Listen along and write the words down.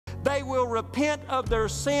They will repent of their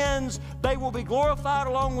sins. They will be glorified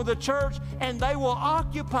along with the church, and they will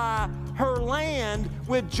occupy her land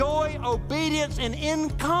with joy, obedience, and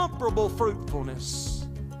incomparable fruitfulness.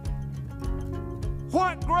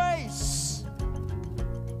 What grace!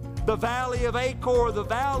 The valley of Achor, the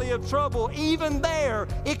valley of trouble, even there,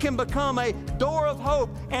 it can become a door of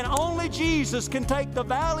hope. And only Jesus can take the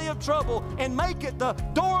valley of trouble and make it the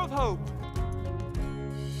door of hope.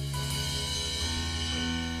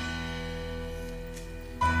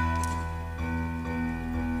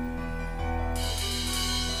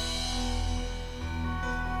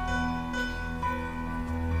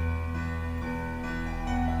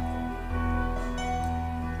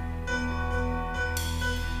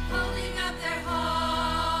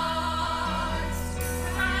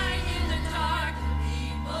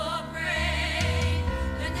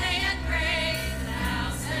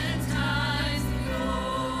 Time.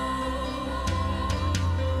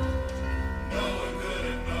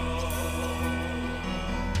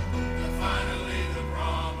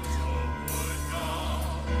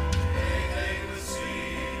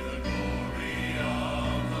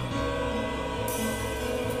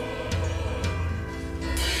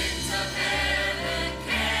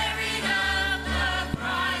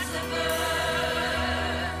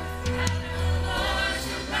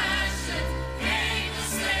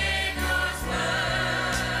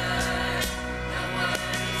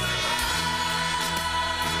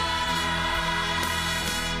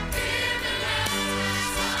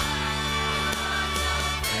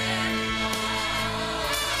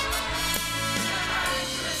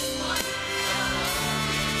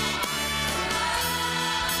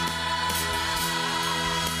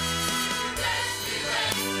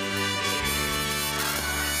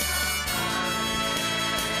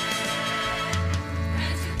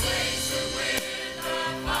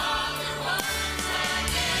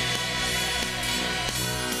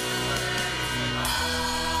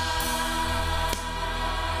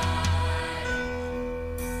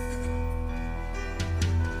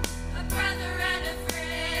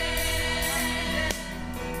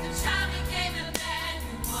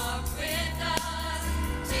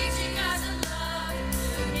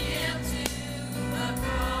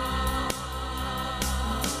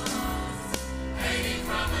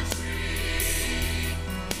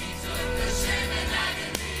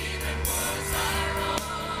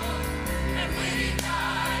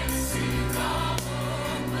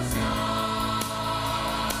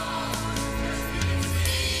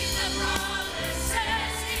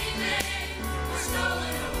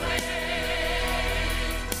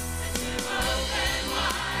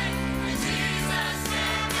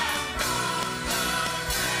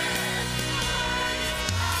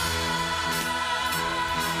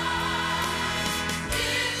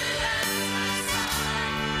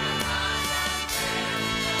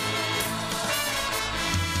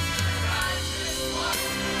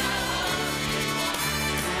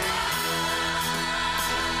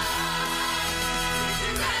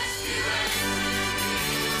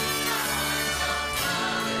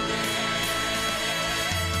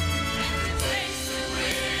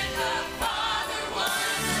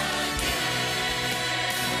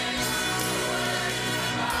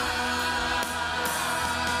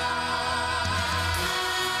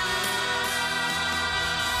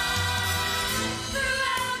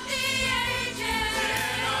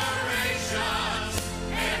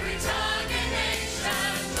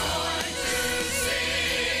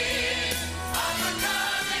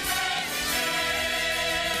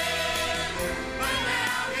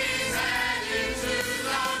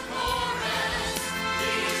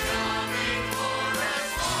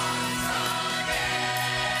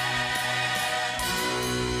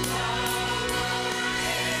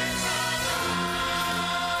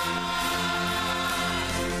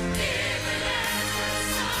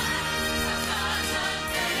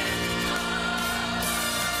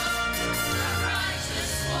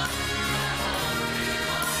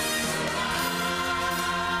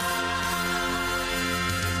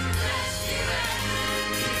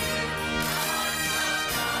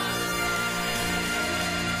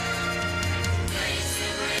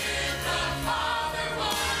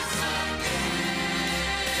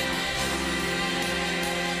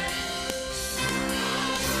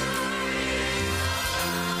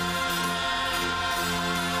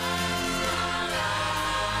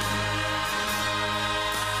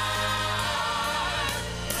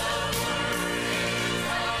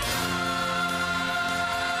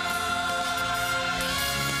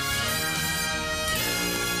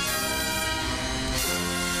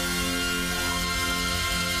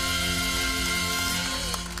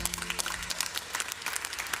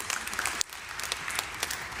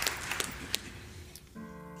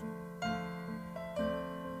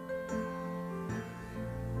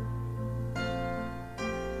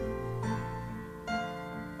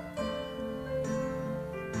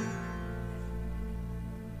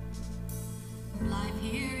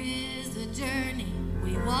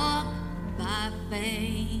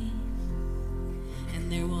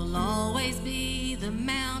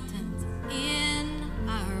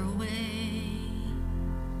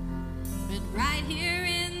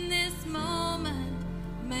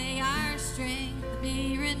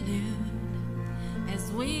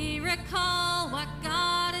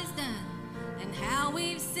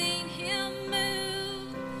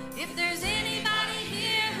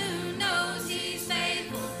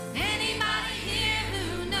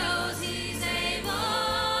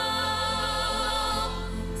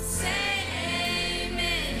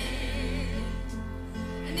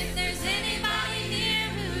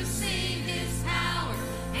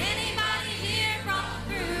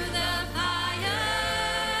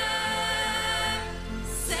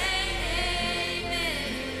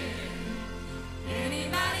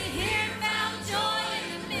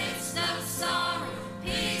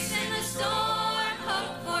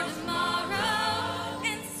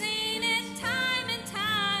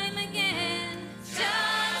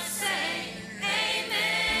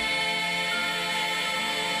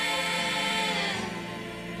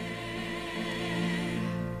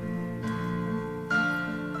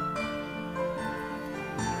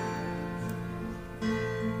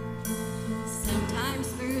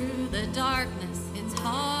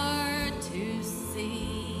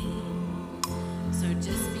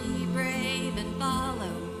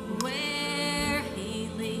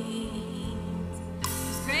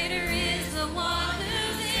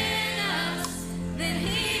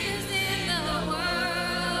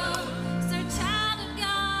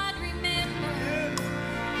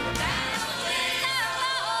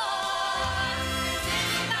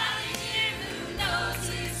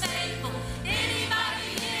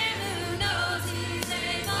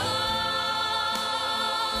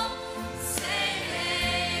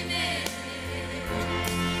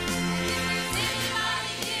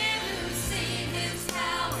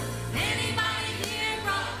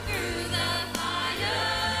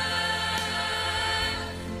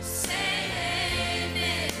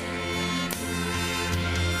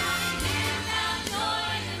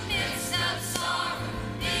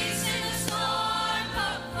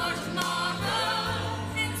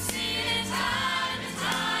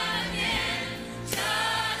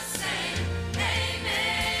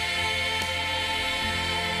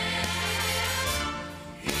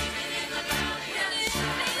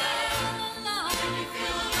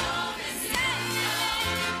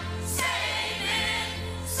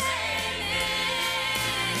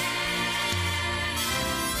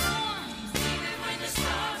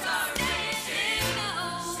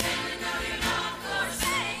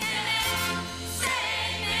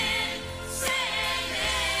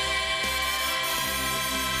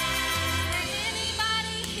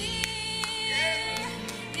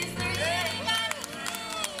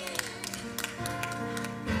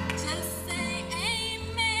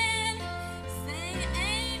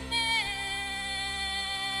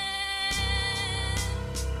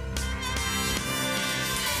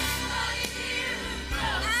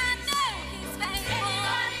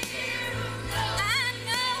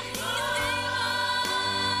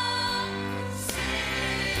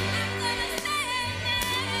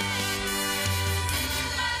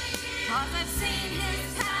 I've seen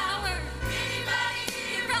His power. Anybody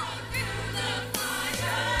here brought through the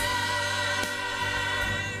fire?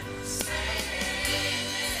 Say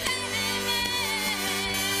amen.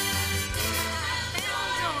 I found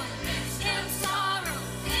joy in sorrow,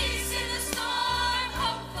 peace in the storm,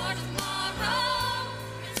 hope for tomorrow.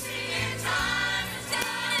 It's in time and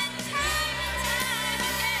time and time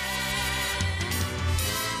again.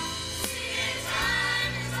 See in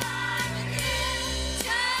time and time again.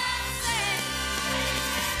 Just say amen.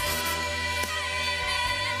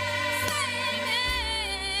 Say amen.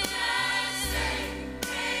 Just say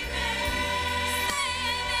amen. Say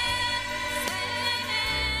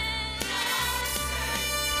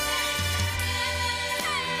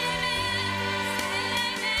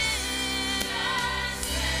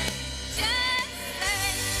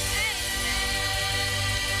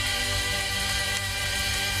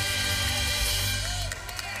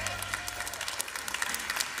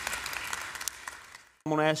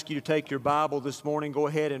I'm going to ask you to take your Bible this morning. Go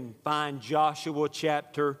ahead and find Joshua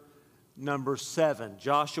chapter number 7.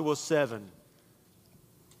 Joshua 7.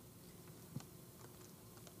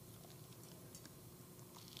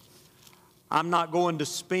 I'm not going to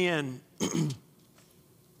spend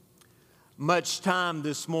much time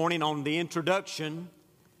this morning on the introduction,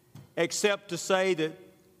 except to say that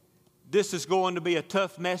this is going to be a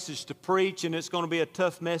tough message to preach, and it's going to be a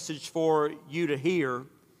tough message for you to hear.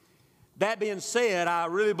 That being said, I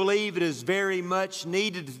really believe it is very much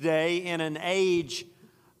needed today in an age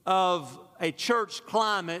of a church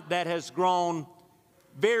climate that has grown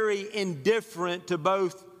very indifferent to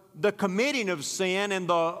both the committing of sin and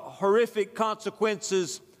the horrific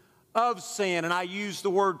consequences of sin. And I use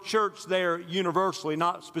the word church there universally,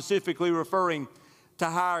 not specifically referring to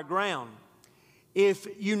higher ground. If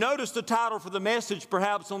you notice the title for the message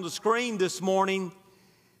perhaps on the screen this morning,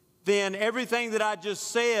 then everything that I just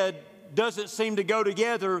said doesn't seem to go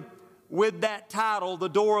together with that title, The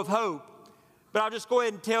Door of Hope. But I'll just go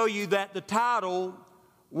ahead and tell you that the title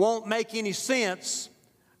won't make any sense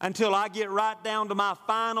until I get right down to my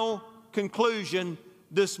final conclusion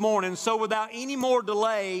this morning. So without any more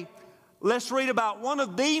delay, let's read about one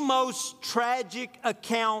of the most tragic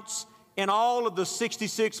accounts in all of the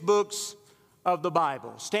 66 books of the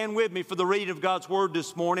Bible. Stand with me for the reading of God's Word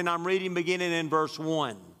this morning. I'm reading beginning in verse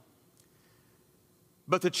 1.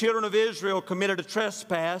 But the children of Israel committed a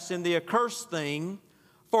trespass in the accursed thing,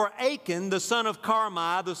 for Achan, the son of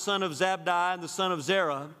Carmi, the son of Zabdi, and the son of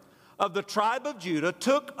Zerah, of the tribe of Judah,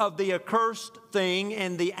 took of the accursed thing,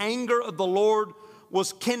 and the anger of the Lord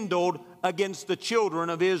was kindled against the children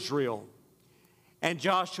of Israel. And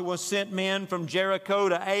Joshua sent men from Jericho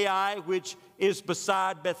to Ai, which is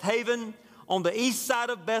beside Bethaven, on the east side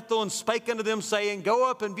of Bethel, and spake unto them, saying, Go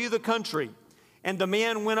up and view the country. And the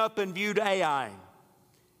men went up and viewed Ai.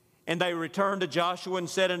 And they returned to Joshua and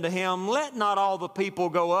said unto him, Let not all the people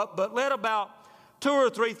go up, but let about 2,000 or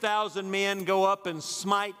 3,000 men go up and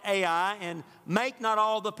smite Ai, and make not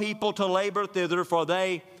all the people to labor thither, for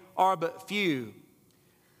they are but few.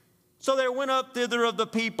 So there went up thither of the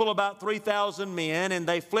people about 3,000 men, and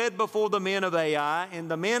they fled before the men of Ai.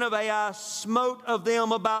 And the men of Ai smote of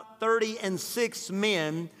them about 36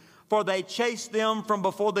 men, for they chased them from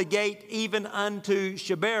before the gate even unto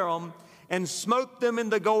Shebarim, and smote them in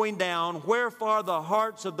the going down, wherefore the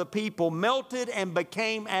hearts of the people melted and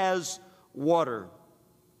became as water.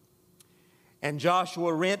 And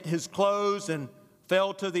Joshua rent his clothes and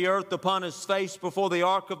fell to the earth upon his face before the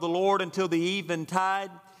ark of the Lord until the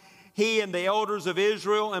eventide, he and the elders of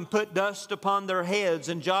Israel, and put dust upon their heads.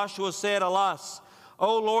 And Joshua said, Alas,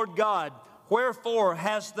 O Lord God, wherefore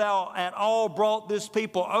hast thou at all brought this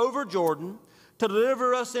people over Jordan, to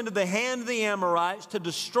deliver us into the hand of the Amorites, to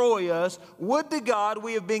destroy us? Would to God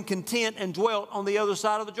we have been content and dwelt on the other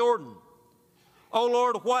side of the Jordan. O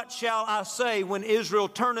Lord, what shall I say when Israel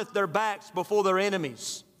turneth their backs before their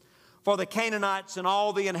enemies? For the Canaanites and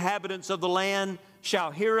all the inhabitants of the land shall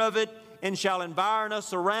hear of it, and shall environ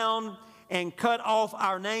us around, and cut off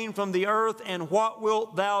our name from the earth. And what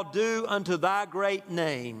wilt thou do unto thy great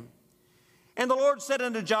name? And the Lord said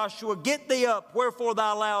unto Joshua, Get thee up, wherefore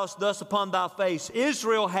thou liest thus upon thy face?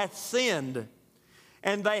 Israel hath sinned,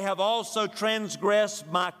 and they have also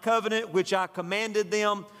transgressed my covenant which I commanded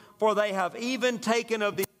them, for they have even taken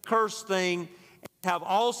of the accursed thing, and have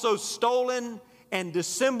also stolen and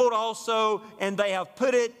dissembled also, and they have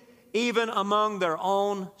put it even among their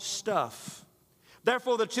own stuff.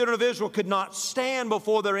 Therefore the children of Israel could not stand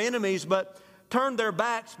before their enemies, but turned their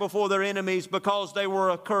backs before their enemies, because they were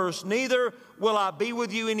accursed. Neither will I be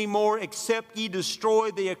with you any more, except ye destroy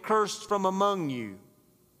the accursed from among you.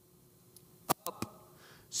 Up,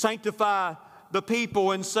 sanctify the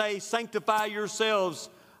people and say, sanctify yourselves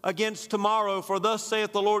against tomorrow, for thus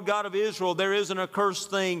saith the Lord God of Israel, there is an accursed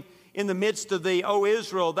thing in the midst of thee, O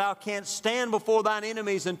Israel. Thou canst stand before thine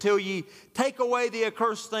enemies until ye take away the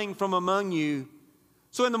accursed thing from among you.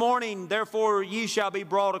 So in the morning, therefore, ye shall be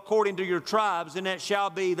brought according to your tribes, and it shall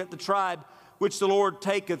be that the tribe which the Lord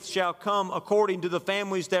taketh shall come according to the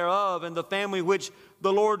families thereof, and the family which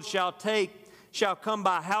the Lord shall take shall come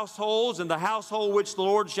by households, and the household which the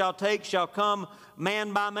Lord shall take shall come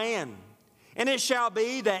man by man. And it shall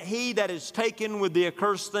be that he that is taken with the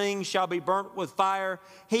accursed thing shall be burnt with fire,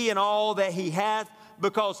 he and all that he hath,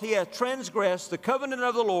 because he hath transgressed the covenant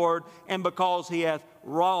of the Lord, and because he hath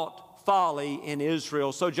wrought folly in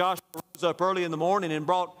Israel. So Joshua rose up early in the morning and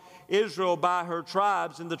brought Israel by her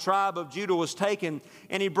tribes, and the tribe of Judah was taken.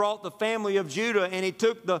 And he brought the family of Judah, and he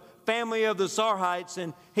took the family of the Zarhites,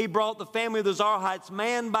 and he brought the family of the Zarhites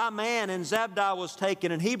man by man, and Zabdi was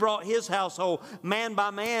taken, and he brought his household man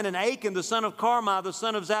by man, and Achan the son of Carmi, the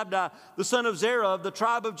son of Zabdi, the son of Zerah of the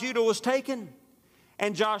tribe of Judah was taken.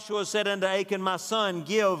 And Joshua said unto Achan, my son,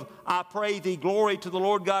 give, I pray thee, glory to the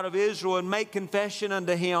Lord God of Israel, and make confession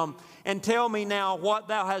unto him, and tell me now what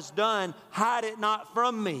thou hast done, hide it not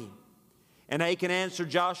from me. And Achan answered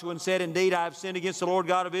Joshua and said, indeed, I have sinned against the Lord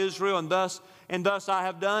God of Israel, and thus I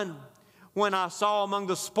have done. When I saw among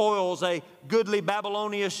the spoils a goodly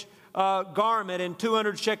Babylonish garment, and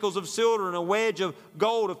 200 shekels of silver, and a wedge of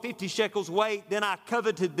gold of 50 shekels weight, then I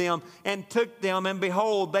coveted them and took them, and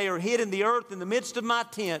behold, they are hid in the earth in the midst of my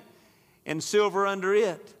tent, and silver under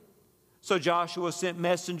it. So Joshua sent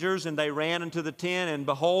messengers, and they ran unto the tent, and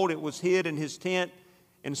behold, it was hid in his tent,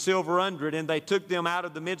 and silver under it. And they took them out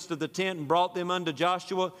of the midst of the tent, and brought them unto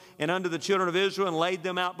Joshua and unto the children of Israel, and laid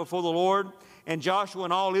them out before the Lord. And Joshua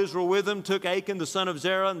and all Israel with him took Achan the son of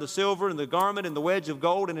Zerah, and the silver, and the garment, and the wedge of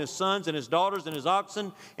gold, and his sons, and his daughters, and his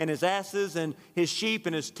oxen, and his asses, and his sheep,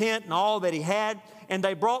 and his tent, and all that he had. And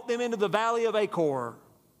they brought them into the valley of Achor.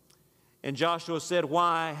 And Joshua said,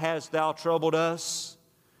 why hast thou troubled us?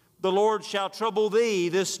 The Lord shall trouble thee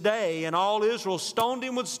this day. And all Israel stoned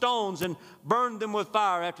him with stones, and burned them with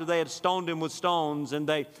fire after they had stoned him with stones. And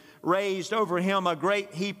they raised over him a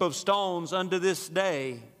great heap of stones unto this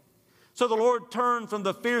day. So the Lord turned from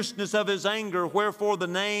the fierceness of his anger, wherefore the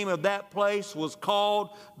name of that place was called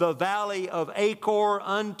the Valley of Achor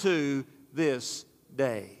unto this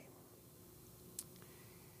day.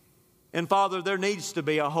 And Father, there needs to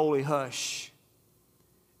be a holy hush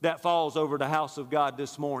that falls over the house of God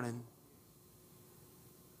this morning.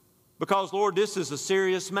 Because, Lord, this is a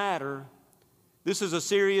serious matter. This is a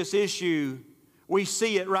serious issue. We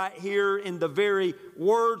see it right here in the very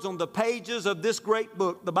words on the pages of this great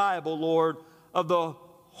book, the Bible, Lord, of the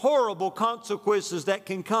horrible consequences that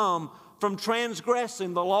can come from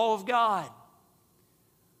transgressing the law of God.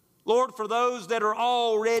 Lord, for those that are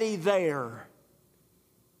already there,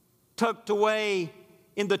 tucked away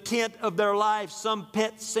in the tent of their life, some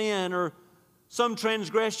pet sin or some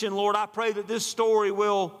transgression, Lord, I pray that this story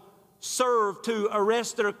will serve to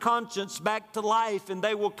arrest their conscience back to life, and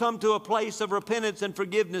they will come to a place of repentance and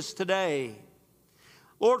forgiveness today.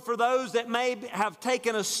 Lord, for those that may have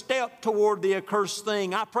taken a step toward the accursed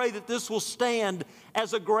thing, I pray that this will stand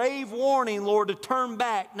as a grave warning, Lord, to turn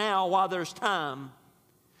back now while there's time.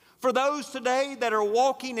 For those today that are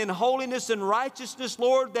walking in holiness and righteousness,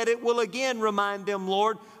 Lord, that it will again remind them,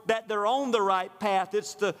 Lord, that they're on the right path.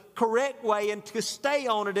 It's the correct way, and to stay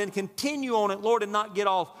on it and continue on it, Lord, and not get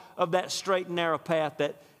off of that straight and narrow path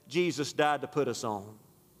that Jesus died to put us on.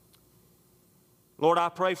 Lord, I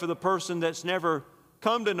pray for the person that's never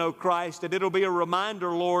come to know Christ, that it'll be a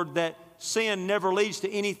reminder, Lord, that sin never leads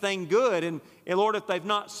to anything good. And Lord, if they've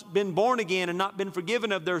not been born again and not been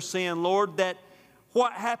forgiven of their sin, Lord, that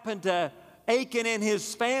what happened to Achan and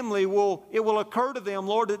his family will occur to them,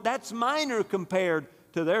 Lord, that that's minor compared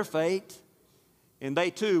to their fate. And they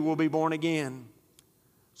too will be born again.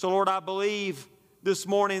 So Lord, I believe this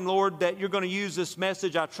morning, Lord, that you're going to use this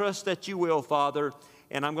message. I trust that you will, Father,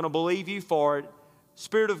 and I'm going to believe you for it.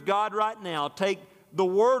 Spirit of God, right now, take the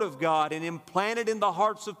Word of God and implant it in the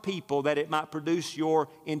hearts of people that it might produce your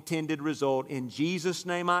intended result. In Jesus'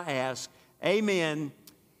 name I ask, amen.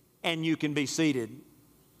 And you can be seated.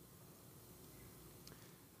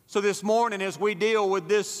 So this morning, as we deal with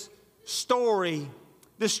this story,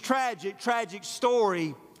 this tragic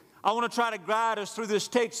story, I want to try to guide us through this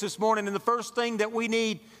text this morning. And the first thing that we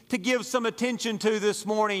need to give some attention to this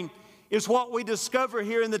morning is what we discover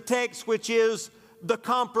here in the text, which is the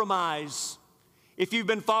compromise. If you've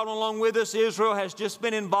been following along with us, Israel has just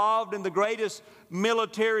been involved in the greatest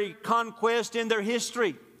military conquest in their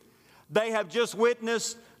history. They have just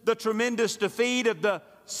witnessed the tremendous defeat of the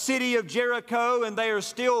city of Jericho, and they are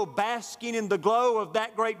still basking in the glow of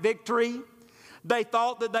that great victory. They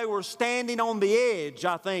thought that they were standing on the edge,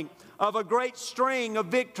 I think, of a great string of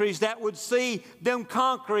victories that would see them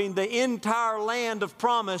conquering the entire land of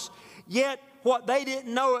promise. Yet, what they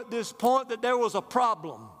didn't know at this point, that there was a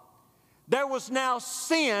problem. There was now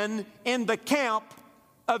sin in the camp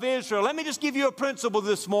of Israel. Let me just give you a principle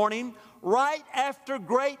this morning. Right after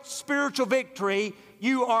great spiritual victory,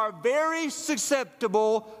 you are very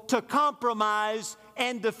susceptible to compromise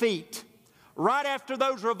and defeat. Right after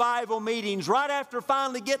those revival meetings, right after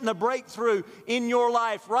finally getting a breakthrough in your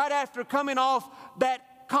life, right after coming off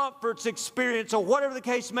that conference experience or whatever the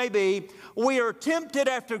case may be, we are tempted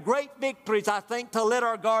after great victories, I think, to let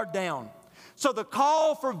our guard down. So the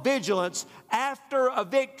call for vigilance after a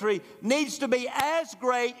victory needs to be as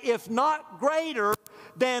great, if not greater,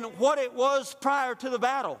 than what it was prior to the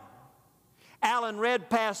battle. Alan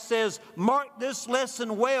Redpath says, mark this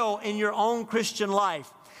lesson well in your own Christian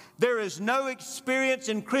life. There is no experience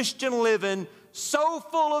in Christian living so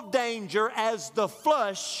full of danger as the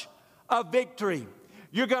flush of victory.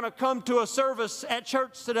 You're going to come to a service at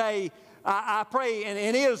church today, I pray, and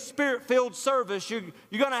it is spirit-filled service. You're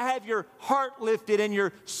going to have your heart lifted and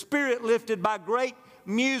your spirit lifted by great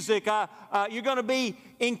music. You're going to be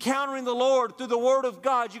encountering the Lord through the Word of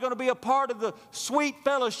God. You're going to be a part of the sweet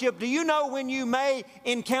fellowship. Do you know when you may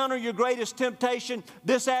encounter your greatest temptation?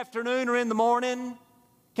 This afternoon or in the morning?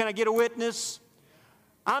 Can I get a witness?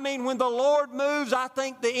 I mean, when the Lord moves, I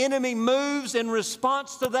think the enemy moves in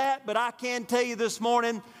response to that. But I can tell you this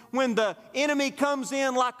morning, when the enemy comes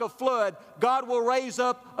in like a flood, God will raise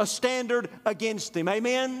up a standard against him.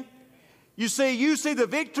 Amen? You see the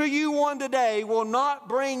victory you won today will not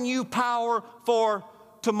bring you power for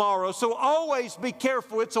tomorrow. So always be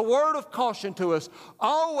careful. It's a word of caution to us.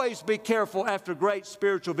 Always be careful after great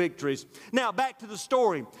spiritual victories. Now, back to the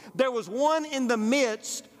story. There was one in the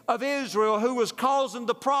midst of Israel who was causing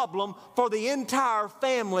the problem for the entire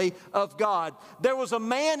family of God. There was a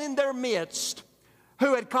man in their midst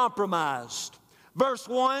who had compromised. Verse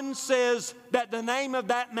 1 says that the name of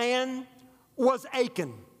that man was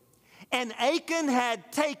Achan. And Achan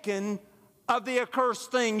had taken of the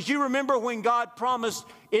accursed things. You remember when God promised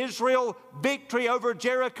Israel victory over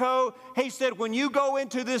Jericho? He said, when you go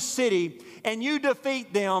into this city and you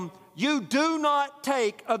defeat them, you do not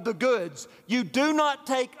take of the goods. You do not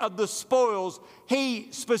take of the spoils. He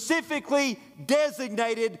specifically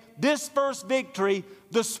designated this first victory,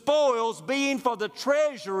 the spoils being for the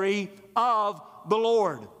treasury of the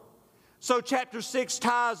Lord. So chapter 6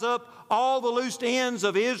 ties up all the loose ends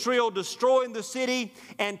of Israel destroying the city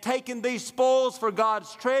and taking these spoils for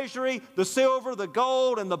God's treasury, the silver, the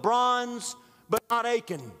gold, and the bronze, but not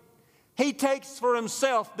Achan. He takes for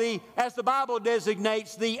himself as the Bible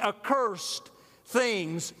designates, the accursed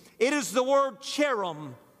things. It is the word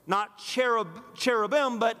cherub, not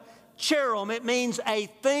cherubim, but cherub. It means a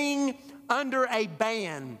thing under a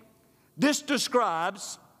ban. This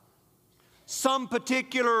describes some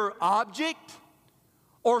particular object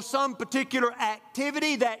or some particular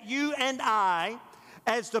activity that you and I,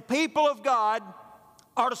 as the people of God,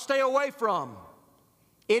 are to stay away from.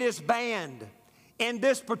 It is banned. In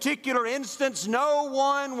this particular instance, no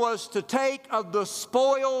one was to take of the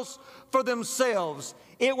spoils for themselves.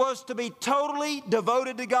 It was to be totally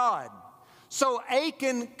devoted to God. So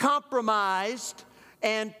Achan compromised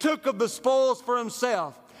and took of the spoils for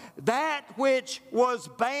himself. That which was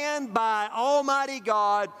banned by Almighty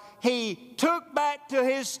God, he took back to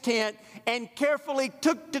his tent and carefully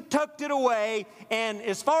tucked it away. And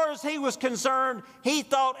as far as he was concerned, he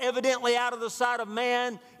thought evidently out of the sight of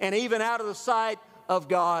man and even out of the sight of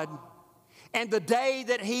God. And the day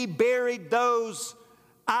that he buried those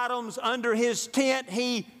items under his tent,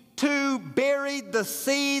 he too buried the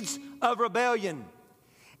seeds of rebellion.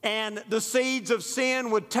 And the seeds of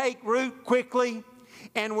sin would take root quickly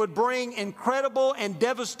and would bring incredible and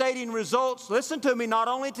devastating results. Listen to me, not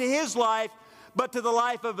only to his life, but to the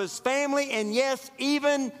life of his family, and yes,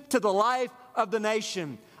 even to the life of the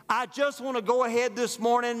nation. I just want to go ahead this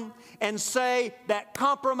morning and say that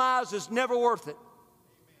compromise is never worth it.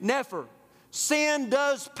 Never. Sin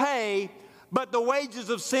does pay, but the wages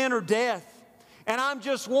of sin are death. And I'm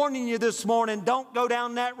just warning you this morning, don't go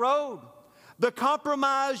down that road. The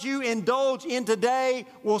compromise you indulge in today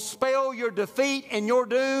will spell your defeat and your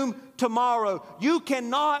doom tomorrow. You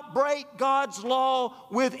cannot break God's law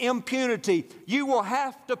with impunity. You will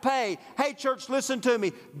have to pay. Hey, church, listen to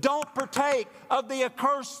me. Don't partake of the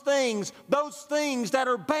accursed things, those things that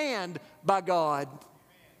are banned by God.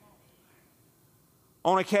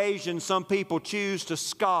 On occasion, some people choose to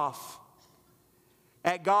scoff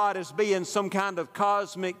at God as being some kind of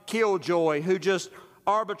cosmic killjoy who just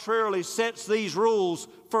arbitrarily sets these rules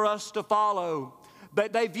for us to follow.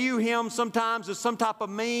 But they view him sometimes as some type of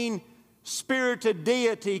mean-spirited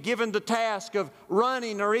deity given the task of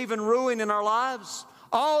running or even ruining our lives.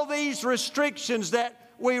 All these restrictions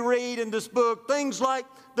that we read in this book, things like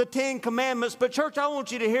the Ten Commandments. But church, I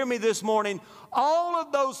want you to hear me this morning. All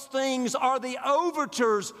of those things are the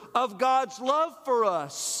overtures of God's love for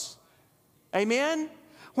us. Amen?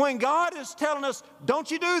 When God is telling us, don't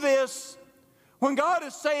you do this, when God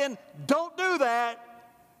is saying, don't do that,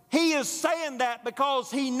 He is saying that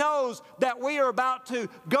because He knows that we are about to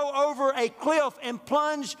go over a cliff and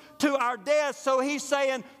plunge to our death. So He's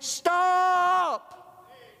saying, stop!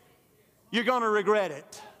 You're going to regret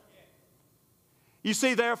it. You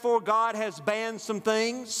see, therefore, God has banned some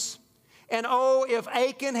things. And oh, if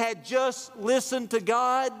Achan had just listened to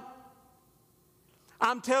God,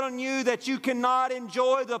 I'm telling you that you cannot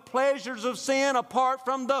enjoy the pleasures of sin apart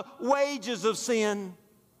from the wages of sin.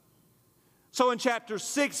 So in chapter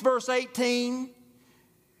 6, verse 18,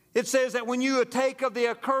 it says that when you take of the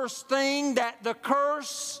accursed thing, that the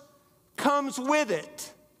curse comes with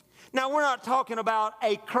it. Now, we're not talking about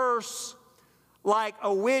a curse like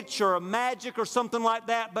a witch or a magic or something like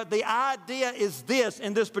that, but the idea is this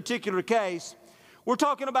in this particular case. We're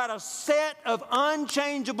talking about a set of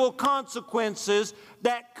unchangeable consequences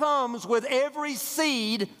that comes with every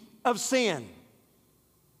seed of sin.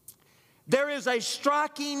 There is a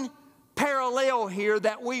striking parallel here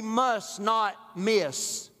that we must not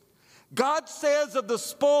miss. God says of the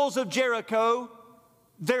spoils of Jericho,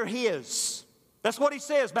 they're His. That's what He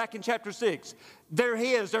says back in chapter 6. They're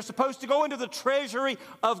His. They're supposed to go into the treasury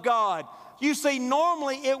of God. You see,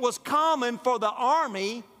 normally it was common for the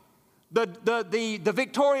army, the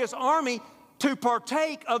victorious army, to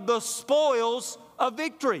partake of the spoils of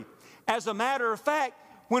victory. As a matter of fact,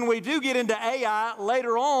 when we do get into Ai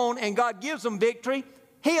later on and God gives them victory,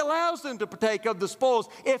 He allows them to partake of the spoils.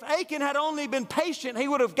 If Achan had only been patient, he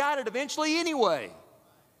would have got it eventually anyway.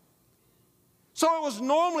 So it was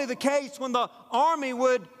normally the case when the army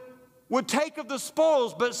would take of the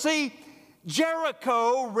spoils. But see,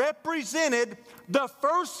 Jericho represented the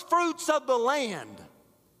first fruits of the land.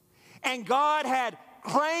 And God had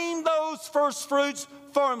claimed those first fruits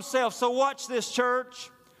for Himself. So watch this, church.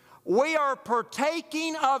 We are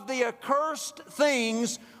partaking of the accursed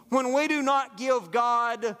things when we do not give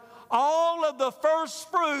God all of the first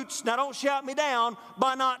fruits. Now don't shout me down,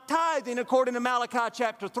 by not tithing according to Malachi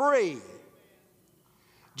chapter 3.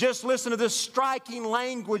 Just listen to this striking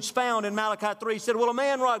language found in Malachi 3. He said, well, a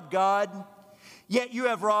man robbed God, yet you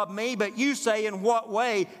have robbed me. But you say, in what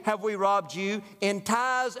way have we robbed you? In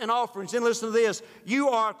tithes and offerings. Then listen to this. You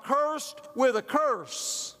are cursed with a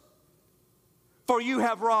curse, for you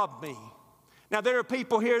have robbed me. Now, there are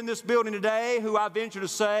people here in this building today who I venture to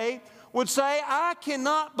say would say, I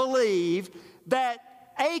cannot believe that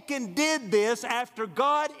Achan did this after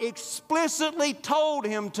God explicitly told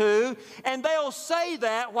him to, and they'll say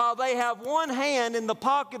that while they have one hand in the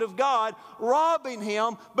pocket of God, robbing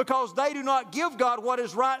Him because they do not give God what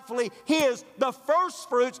is rightfully His, the first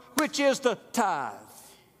fruits, which is the tithe.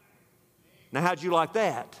 Now, how'd you like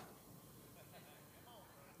that?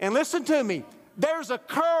 And listen to me, there's a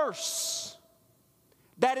curse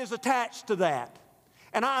that is attached to that.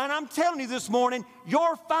 And I'm telling you this morning,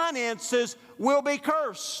 your finances will be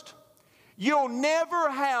cursed. You'll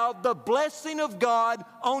never have the blessing of God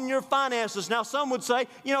on your finances. Now, some would say,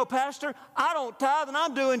 you know, Pastor, I don't tithe and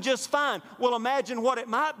I'm doing just fine. Well, imagine what it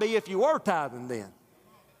might be if you were tithing then.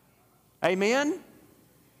 Amen?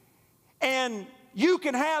 And you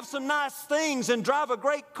can have some nice things and drive a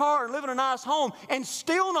great car and live in a nice home and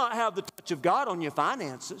still not have the touch of God on your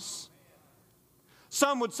finances.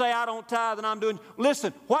 Some would say, I don't tithe and I'm doing...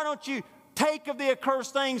 Listen, why don't you take of the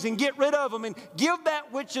accursed things and get rid of them and give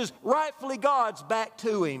that which is rightfully God's back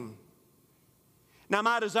to Him? Now,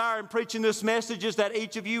 my desire in preaching this message is that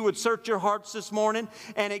each of you would search your hearts this morning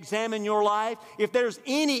and examine your life. If there's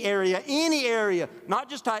any area, not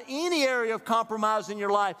just any area of compromise in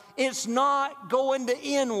your life, it's not going to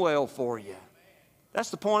end well for you. That's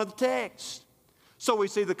the point of the text. So we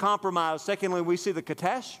see the compromise. Secondly, we see the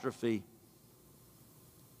catastrophe.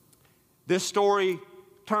 This story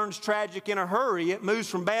turns tragic in a hurry. It moves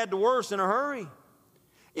from bad to worse in a hurry.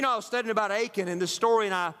 You know, I was studying about Achan in this story,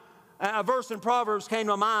 and a verse in Proverbs came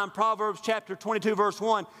to my mind, Proverbs chapter 22, verse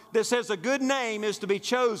 1, that says, a good name is to be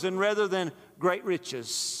chosen rather than great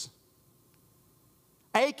riches.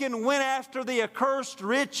 Achan went after the accursed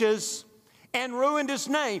riches and ruined his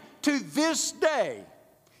name. To this day,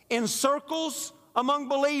 in circles among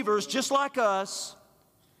believers just like us,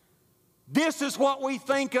 This is what we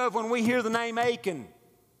think of when we hear the name Achan.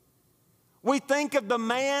 We think of the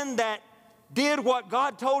man that did what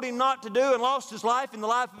God told him not to do and lost his life and the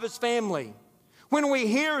life of his family. When we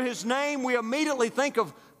hear his name, we immediately think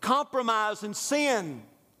of compromise and sin.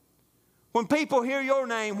 When people hear your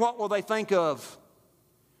name, what will they think of?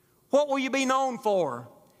 What will you be known for?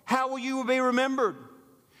 How will you be remembered?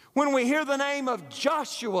 When we hear the name of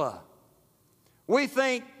Joshua, we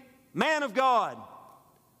think man of God,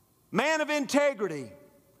 man of integrity,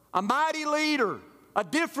 a mighty leader, a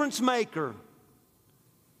difference maker.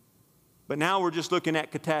 But now we're just looking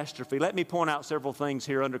at catastrophe. Let me point out several things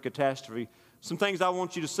here under catastrophe. Some things I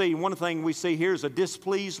want you to see. One thing we see here is a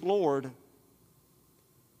displeased Lord.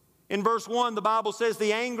 In verse 1, the Bible says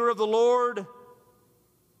the anger of the Lord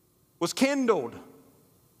was kindled.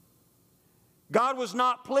 God was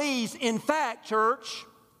not pleased. In fact, church,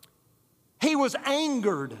 He was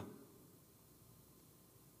angered.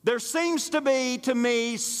 There seems to be, to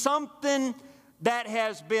me, something that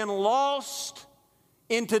has been lost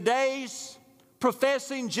in today's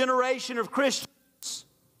professing generation of Christians.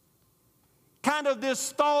 Kind of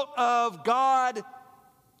this thought of God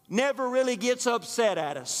never really gets upset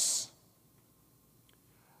at us.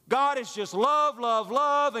 God is just love, love,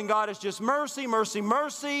 love, and God is just mercy, mercy,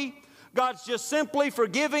 mercy. God's just simply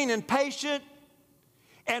forgiving and patient.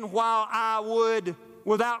 And while I would,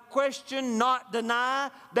 without question, not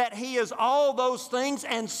deny that He is all those things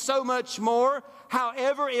and so much more,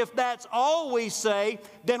 however, if that's all we say,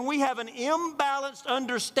 then we have an imbalanced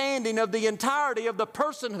understanding of the entirety of the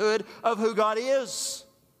personhood of who God is.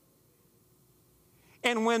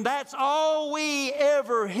 And when that's all we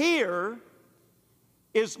ever hear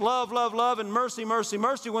is love, love, love, and mercy, mercy,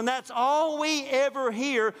 mercy, when that's all we ever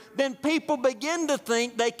hear, then people begin to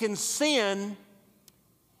think they can sin.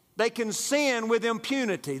 They can sin with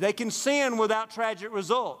impunity. They can sin without tragic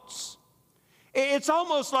results. It's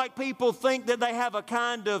almost like people think that they have a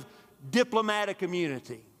kind of diplomatic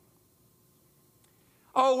immunity.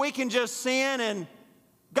 Oh, we can just sin and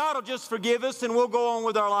God will just forgive us and we'll go on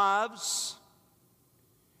with our lives.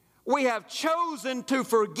 We have chosen to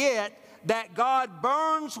forget that God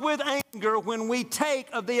burns with anger when we take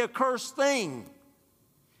of the accursed thing.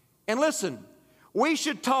 And listen, we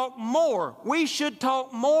should talk more. We should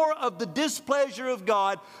talk more of the displeasure of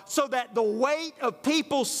God so that the weight of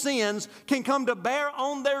people's sins can come to bear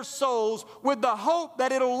on their souls with the hope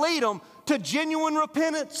that it'll lead them to genuine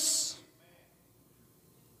repentance.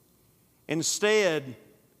 Instead,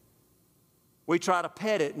 we try to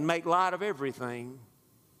pet it and make light of everything.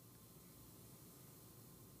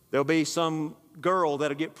 There'll be some girl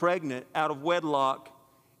that'll get pregnant out of wedlock,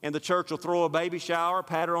 and the church will throw a baby shower,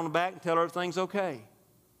 pat her on the back, and tell her everything's okay.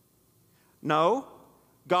 No,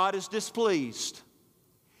 God is displeased.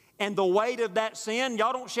 And the weight of that sin,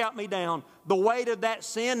 y'all don't shout me down, the weight of that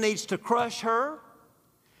sin needs to crush her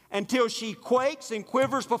until she quakes and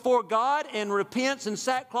quivers before God and repents in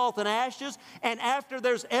sackcloth and ashes. And after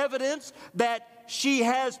there's evidence that she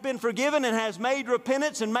has been forgiven and has made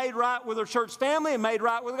repentance and made right with her church family and made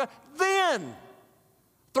right with God, then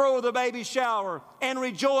throw the baby shower and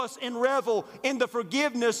rejoice and revel in the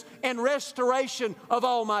forgiveness and restoration of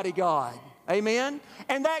Almighty God. Amen?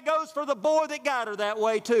 And that goes for the boy that got her that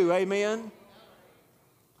way too. Amen?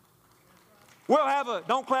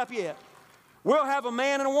 Don't clap yet. We'll have a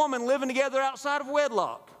man and a woman living together outside of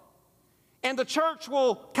wedlock. And the church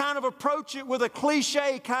will kind of approach it with a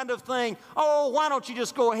cliche kind of thing. Oh, why don't you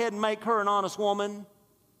just go ahead and make her an honest woman?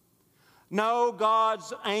 No,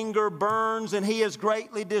 God's anger burns and He is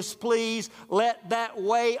greatly displeased. Let that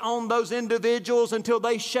weigh on those individuals until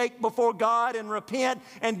they shake before God and repent.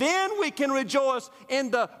 And then we can rejoice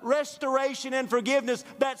in the restoration and forgiveness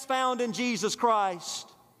that's found in Jesus Christ.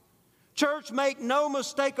 Church, make no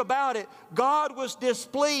mistake about it. God was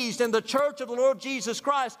displeased, and the church of the Lord Jesus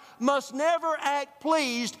Christ must never act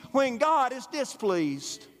pleased when God is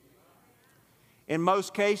displeased. In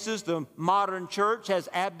most cases, the modern church has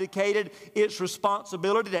abdicated its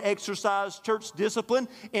responsibility to exercise church discipline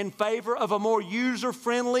in favor of a more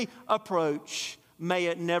user-friendly approach. May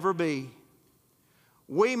it never be.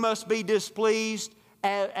 We must be displeased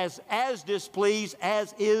as displeased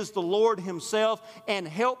as is the Lord Himself, and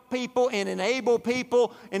help people and enable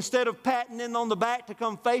people, instead of patting them on the back, to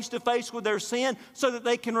come face to face with their sin so that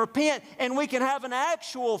they can repent and we can have an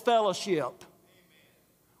actual fellowship.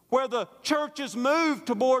 Where the church is moved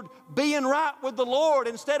toward being right with the Lord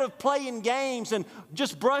instead of playing games and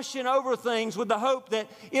just brushing over things with the hope that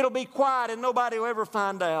it'll be quiet and nobody will ever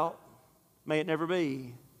find out. May it never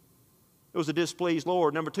be. It was a displeased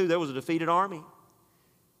Lord. Number 2, there was a defeated army.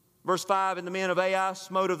 Verse 5, and the men of Ai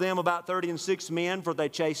smote of them about 36 men, for they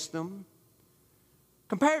chased them.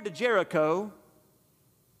 Compared to Jericho,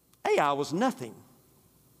 Ai was nothing.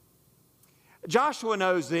 Joshua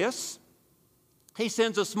knows this. He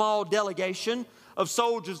sends a small delegation of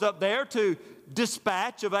soldiers up there to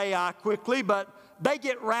dispatch of Ai quickly, but they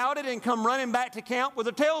get routed and come running back to camp with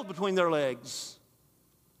their tails between their legs.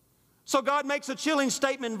 So God makes a chilling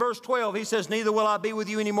statement in verse 12. He says, neither will I be with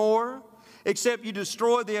you anymore, except you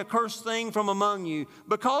destroy the accursed thing from among you.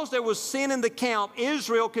 Because there was sin in the camp,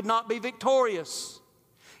 Israel could not be victorious.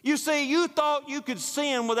 You see, you thought you could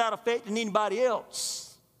sin without affecting anybody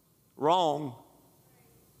else. Wrong.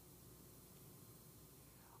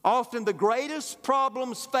 Often the greatest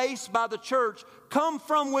problems faced by the church come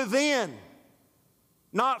from within,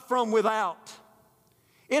 not from without.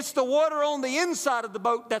 It's the water on the inside of the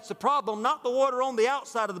boat that's the problem, not the water on the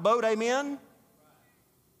outside of the boat, amen?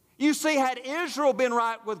 You see, had Israel been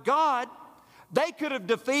right with God, they could have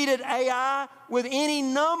defeated Ai with any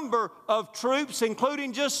number of troops,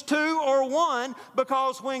 including just 2 or 1,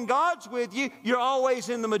 because when God's with you, you're always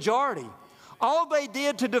in the majority. All they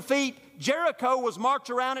did to defeat Jericho was march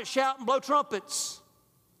around it, shout, and blow trumpets.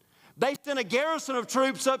 They sent a garrison of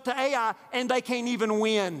troops up to Ai, and they can't even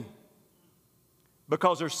win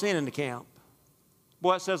because there's sin in the camp.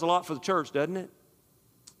 Boy, that says a lot for the church, doesn't it?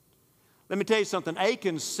 Let me tell you something.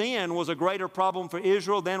 Achan's sin was a greater problem for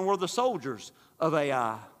Israel than were the soldiers of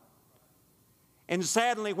Ai. And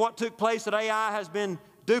sadly, what took place at Ai has been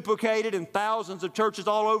duplicated in thousands of churches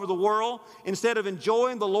all over the world. Instead of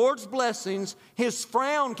enjoying the Lord's blessings, His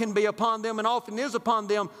frown can be upon them and often is upon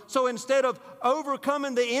them. So instead of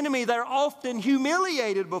overcoming the enemy, they're often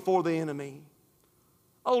humiliated before the enemy.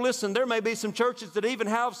 Oh, listen, there may be some churches that even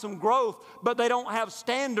have some growth, but they don't have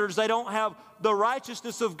standards. They don't have the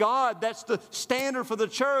righteousness of God. That's the standard for the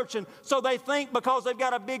church. And so they think because they've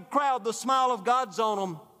got a big crowd, the smile of God's on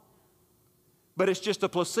them. But it's just a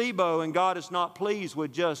placebo, and God is not pleased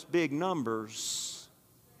with just big numbers.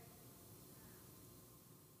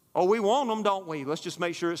 Oh, we want them, don't we? Let's just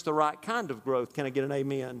make sure it's the right kind of growth. Can I get an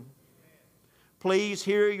amen? Please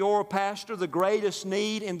hear your pastor. The greatest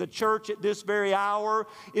need in the church at this very hour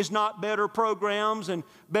is not better programs and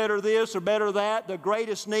better this or better that. The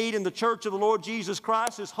greatest need in the church of the Lord Jesus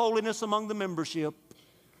Christ is holiness among the membership.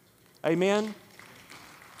 Amen?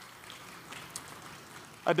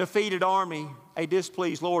 A defeated army, a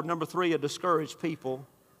displeased Lord. Number 3, a discouraged people.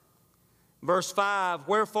 Verse 5,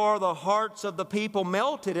 wherefore the hearts of the people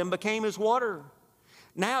melted and became as water.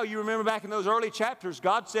 Now, you remember back in those early chapters,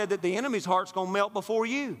 God said that the enemy's heart's going to melt before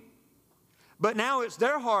you. But now it's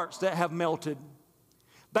their hearts that have melted.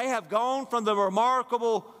 They have gone from the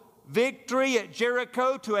remarkable victory at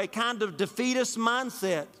Jericho to a kind of defeatist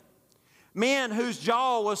mindset. Men whose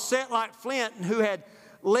jaw was set like flint and who had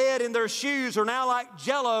lead in their shoes are now like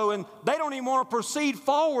jello, and they don't even want to proceed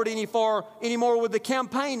forward anymore with the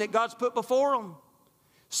campaign that God's put before them.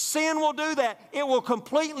 Sin will do that. It will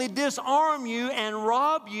completely disarm you and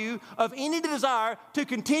rob you of any desire to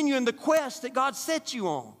continue in the quest that God set you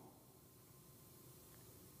on.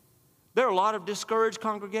 There are a lot of discouraged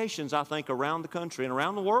congregations, I think, around the country and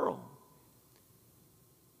around the world.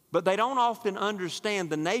 But they don't often understand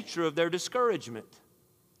the nature of their discouragement.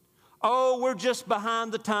 Oh, we're just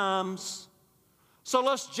behind the times, so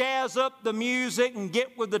let's jazz up the music and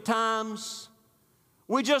get with the times.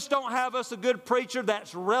 We just don't have us a good preacher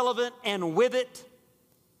that's relevant and with it.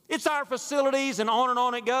 It's our facilities, and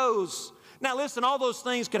on it goes. Now listen, all those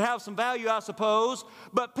things could have some value, I suppose,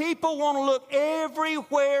 but people want to look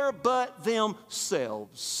everywhere but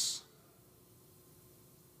themselves.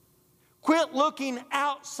 Quit looking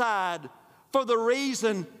outside for the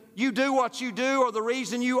reason you do what you do or the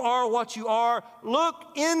reason you are what you are. Look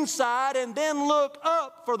inside and then look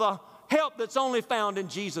up for the help that's only found in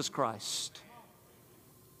Jesus Christ.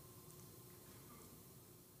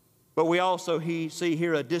 But we also see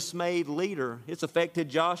here a dismayed leader. It's affected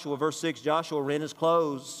Joshua. Verse 6, Joshua rent his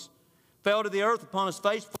clothes, fell to the earth upon his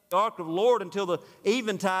face before the ark of the Lord until the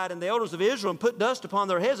eventide, and the elders of Israel put dust upon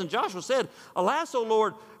their heads. And Joshua said, Alas, O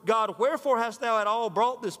Lord God, wherefore hast thou at all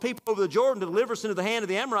brought this people over the Jordan to deliver us into the hand of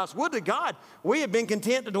the Amorites? Would to God we had been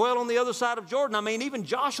content to dwell on the other side of Jordan. I mean, even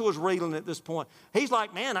Joshua's reeling at this point. He's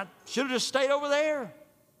like, man, I should have just stayed over there.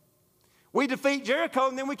 We defeat Jericho,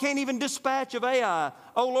 and then we can't even dispatch of Ai.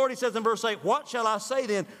 Oh, Lord, he says in verse 8, what shall I say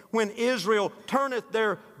then when Israel turneth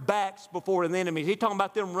their backs before an enemy? He's talking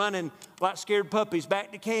about them running like scared puppies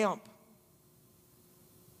back to camp.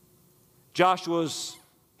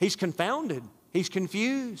 He's confounded. He's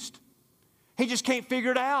confused. He just can't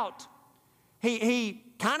figure it out. He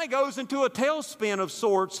kind of goes into a tailspin of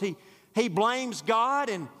sorts. He blames God,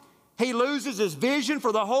 and he loses his vision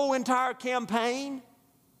for the whole entire campaign.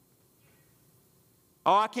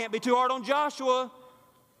 Oh, I can't be too hard on Joshua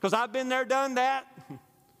because I've been there, done that.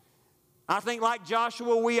 I think like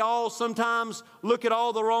Joshua, we all sometimes look at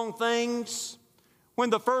all the wrong things, when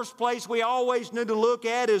the first place we always need to look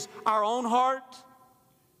at is our own heart,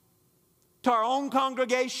 to our own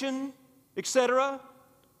congregation, etc.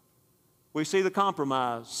 We see the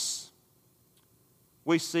compromise.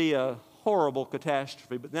 We see a horrible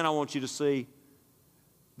catastrophe, but then I want you to see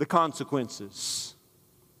the consequences.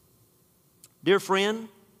 Dear friend,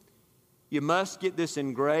 you must get this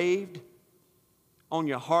engraved on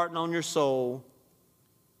your heart and on your soul.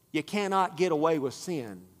 You cannot get away with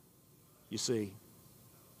sin, you see.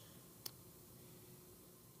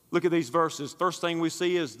 Look at these verses. First thing we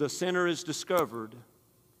see is the sinner is discovered.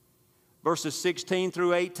 Verses 16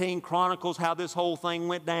 through 18 chronicles how this whole thing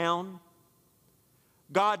went down.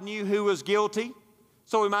 God knew who was guilty.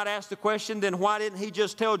 So we might ask the question, then why didn't He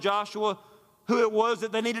just tell Joshua who it was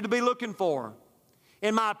that they needed to be looking for?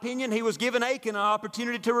 In my opinion, He was giving Achan an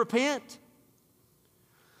opportunity to repent.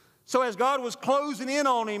 So as God was closing in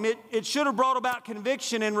on him, it should have brought about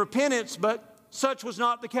conviction and repentance, but such was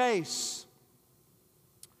not the case.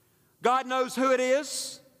 God knows who it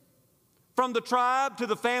is, from the tribe to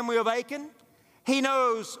the family of Achan. He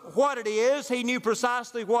knows what it is. He knew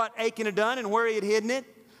precisely what Achan had done and where he had hidden it.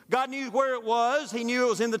 God knew where it was. He knew it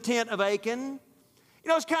was in the tent of Achan. You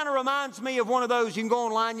know, it kind of reminds me of one of those, you can go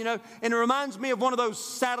online, you know, and it reminds me of one of those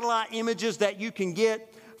satellite images that you can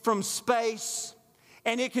get from space.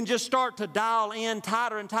 And it can just start to dial in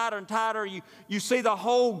tighter and tighter and tighter. You see the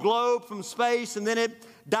whole globe from space, and then it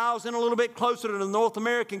dials in a little bit closer to the North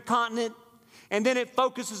American continent. And then it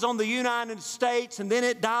focuses on the United States, and then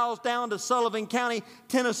it dials down to Sullivan County,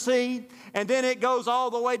 Tennessee. And then it goes all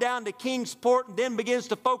the way down to Kingsport, and then begins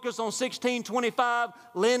to focus on 1625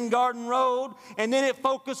 Lynn Garden Road. And then it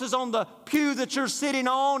focuses on the pew that you're sitting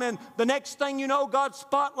on, and the next thing you know, God's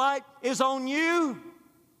spotlight is on you.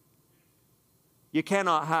 You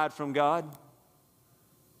cannot hide from God.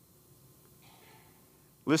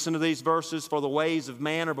 Listen to these verses. For the ways of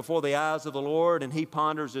man are before the eyes of the Lord, and He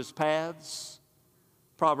ponders His paths.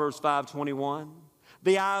 Proverbs 5:21.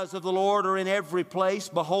 The eyes of the Lord are in every place,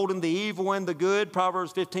 beholding the evil and the good.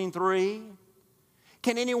 Proverbs 15:3.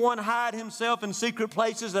 Can anyone hide himself in secret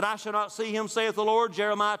places that I shall not see him, saith the Lord?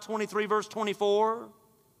 Jeremiah 23, verse 24.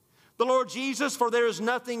 The Lord Jesus, for there is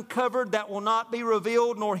nothing covered that will not be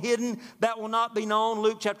revealed, nor hidden that will not be known.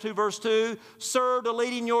 Luke chapter 2, verse 2. Sir,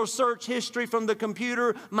 deleting your search history from the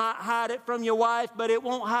computer might hide it from your wife, but it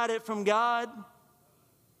won't hide it from God.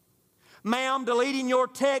 Ma'am, deleting your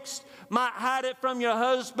text might hide it from your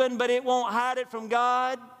husband, but it won't hide it from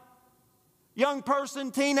God. Young person,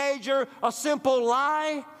 teenager, a simple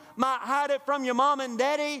lie might hide it from your mom and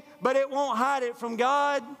daddy, but it won't hide it from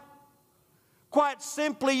God. Quite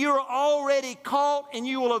simply, you're already caught and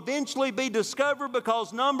you will eventually be discovered,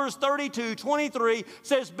 because Numbers 32:23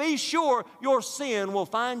 says, be sure your sin will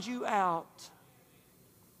find you out.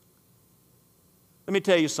 Let me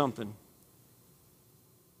tell you something.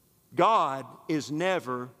 God is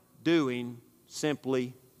never doing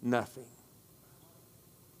simply nothing.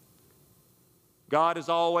 God is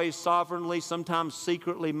always sovereignly, sometimes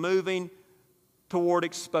secretly moving toward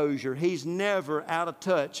exposure. He's never out of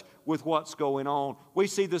touch with what's going on. We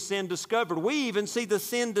see the sin discovered. We even see the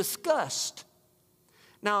sin discussed.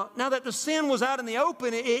 Now that the sin was out in the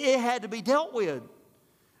open, it had to be dealt with.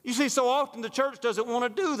 You see, so often the church doesn't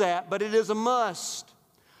want to do that, but it is a must.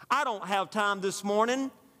 I don't have time this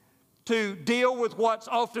morning to deal with what's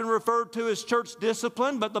often referred to as church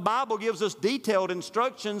discipline, but the Bible gives us detailed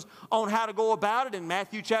instructions on how to go about it in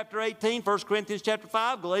Matthew chapter 18, 1 Corinthians chapter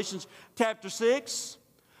 5, Galatians chapter 6.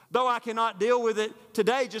 Though I cannot deal with it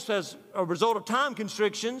today just as a result of time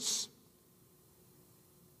constrictions,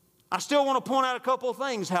 I still want to point out a couple of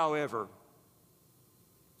things, however.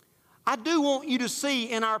 I do want you to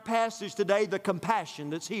see in our passage today the compassion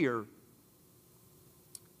that's here.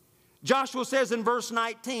 Joshua says in verse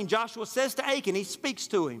 19, Joshua says to Achan, he speaks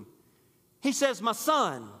to him. He says, my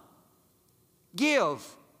son, give,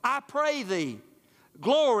 I pray thee,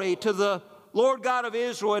 glory to the Lord God of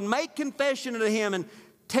Israel, and make confession unto Him, and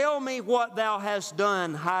tell me what thou hast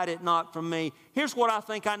done, hide it not from me. Here's what I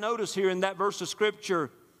think I notice here in that verse of Scripture.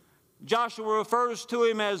 Joshua refers to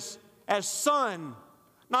him as son,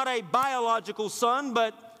 not a biological son,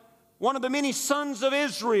 but one of the many sons of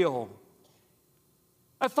Israel,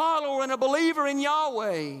 a follower and a believer in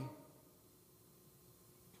Yahweh.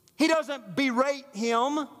 He doesn't berate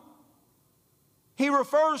him. He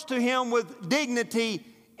refers to him with dignity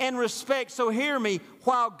and respect. So hear me,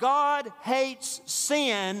 while God hates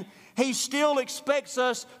sin, He still expects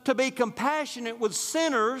us to be compassionate with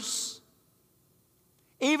sinners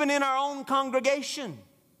even in our own congregation.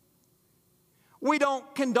 We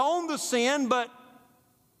don't condone the sin, but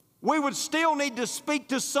we would still need to speak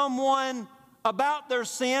to someone about their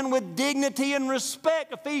sin with dignity and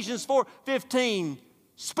respect. Ephesians 4:15.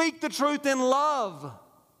 Speak the truth in love.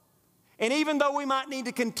 And even though we might need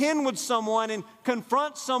to contend with someone and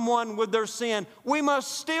confront someone with their sin, we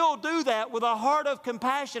must still do that with a heart of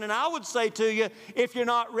compassion. And I would say to you, if you're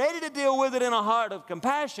not ready to deal with it in a heart of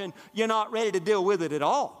compassion, you're not ready to deal with it at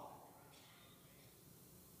all.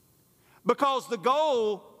 Because the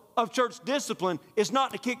goal of church discipline is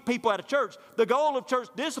not to kick people out of church. The goal of church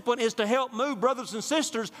discipline is to help move brothers and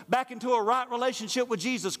sisters back into a right relationship with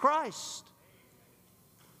Jesus Christ.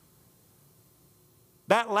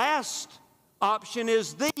 That last option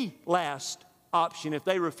is the last option if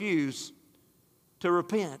they refuse to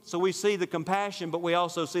repent. So we see the compassion, but we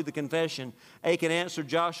also see the confession. Achan answered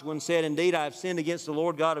Joshua and said, "Indeed, I have sinned against the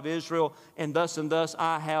Lord God of Israel, and thus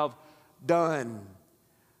I have done."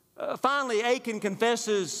 Finally, Achan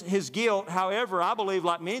confesses his guilt. However, I believe,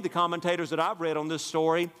 like many of the commentators that I've read on this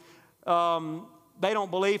story, they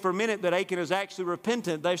don't believe for a minute that Achan is actually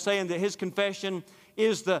repentant. They're saying that his confession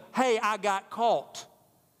is the, "Hey, I got caught"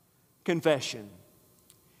 confession.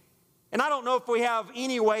 And I don't know if we have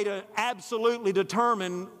any way to absolutely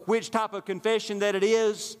determine which type of confession that it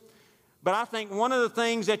is, but I think one of the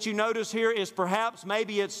things that you notice here is perhaps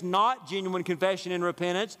maybe it's not genuine confession and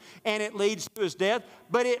repentance and it leads to his death,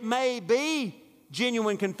 but it may be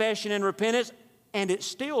genuine confession and repentance and it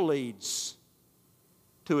still leads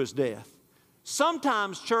to his death.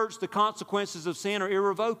 Sometimes, church, the consequences of sin are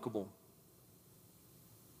irrevocable.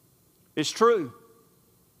 It's true.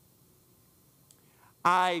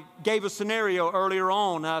 I gave a scenario earlier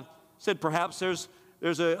on. I said perhaps there's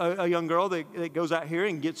a young girl that goes out here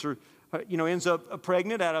and gets her, ends up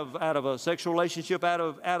pregnant out of a sexual relationship, out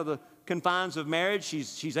of the confines of marriage.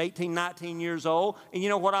 She's 18, 19 years old. And you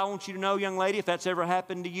know what I want you to know, young lady, if that's ever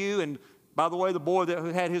happened to you, and by the way, the boy that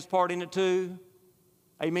had his part in it too,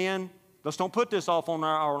 amen, let's don't put this off on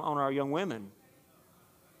our young women.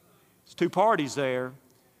 There's two parties there.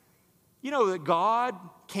 You know that God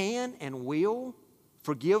can and will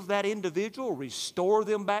forgive that individual, restore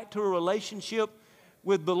them back to a relationship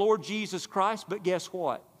with the Lord Jesus Christ. But guess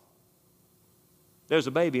what? There's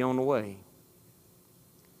a baby on the way.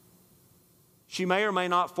 She may or may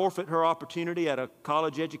not forfeit her opportunity at a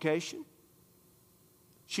college education.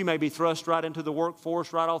 She may be thrust right into the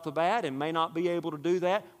workforce right off the bat and may not be able to do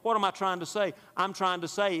that. What am I trying to say? I'm trying to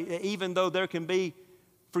say that even though there can be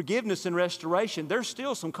forgiveness and restoration, there's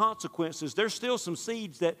still some consequences. There's still some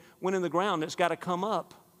seeds that went in the ground that's got to come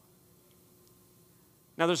up.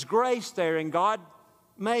 Now there's grace there, and God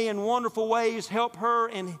may in wonderful ways help her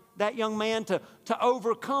and that young man to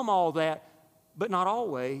overcome all that, but not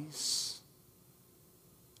always.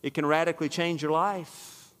 It can radically change your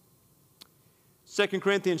life. 2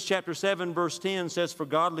 Corinthians chapter 7 verse 10 says, "For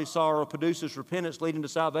godly sorrow produces repentance leading to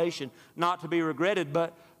salvation, not to be regretted,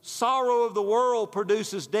 but sorrow of the world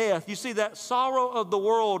produces death." You see, that sorrow of the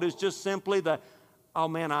world is just simply the, "Oh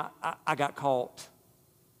man, I got caught."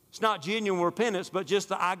 It's not genuine repentance, but just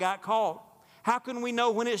the "I got caught." How can we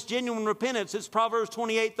know when it's genuine repentance? It's Proverbs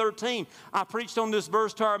 28:13. I preached on this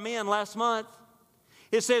verse to our men last month.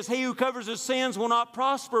 It says, "He who covers his sins will not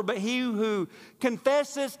prosper, but he who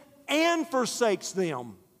confesses and forsakes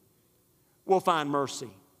them will find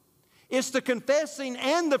mercy." It's the confessing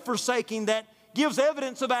and the forsaking that gives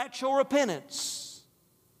evidence of actual repentance.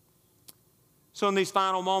 So in these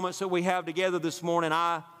final moments that we have together this morning,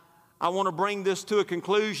 I want to bring this to a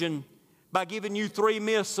conclusion by giving you 3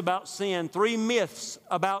 myths about sin. 3 myths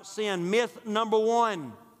about sin. Myth number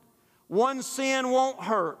 1, one sin won't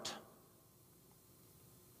hurt.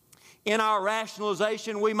 In our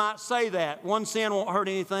rationalization, we might say that. One sin won't hurt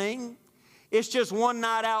anything. It's just one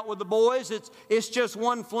night out with the boys. It's just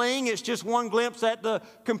one fling. It's just one glimpse at the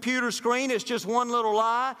computer screen. It's just one little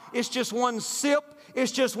lie. It's just one sip.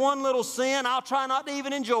 It's just one little sin. I'll try not to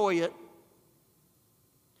even enjoy it.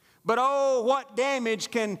 But oh, what damage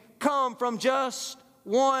can come from just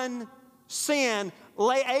one sin.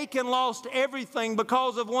 Achan lost everything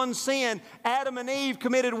because of one sin. Adam and Eve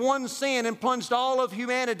committed one sin and plunged all of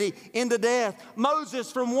humanity into death.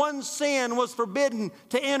 Moses, from one sin, was forbidden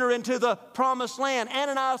to enter into the promised land.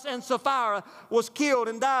 Ananias and Sapphira was killed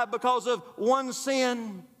and died because of one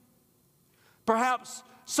sin. Perhaps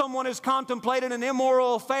someone has contemplated an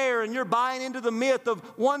immoral affair and you're buying into the myth of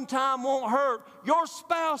one time won't hurt. Your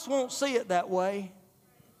spouse won't see it that way.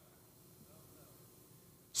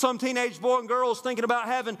 Some teenage boy and girls thinking about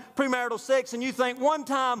having premarital sex, and you think one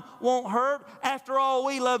time won't hurt. After all,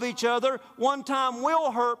 we love each other. One time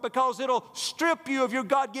will hurt because it'll strip you of your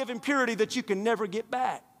God-given purity that you can never get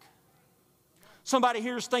back. Somebody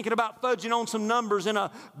here is thinking about fudging on some numbers in a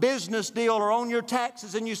business deal or on your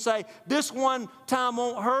taxes, and you say, this one time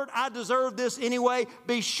won't hurt. I deserve this anyway.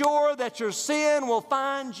 Be sure that your sin will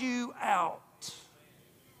find you out.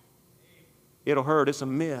 It'll hurt. It's a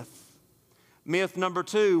myth. Myth number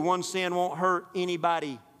 2, one sin won't hurt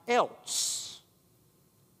anybody else.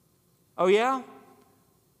 Oh yeah?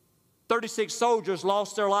 36 soldiers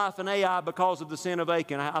lost their life in Ai because of the sin of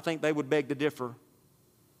Achan. I think they would beg to differ.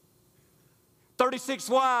 36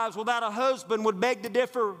 wives without a husband would beg to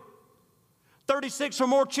differ. 36 or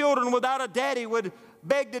more children without a daddy would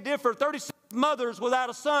beg to differ. 36 mothers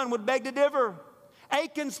without a son would beg to differ.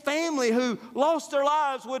 Achan's family who lost their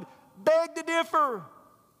lives would beg to differ.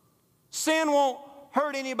 Sin won't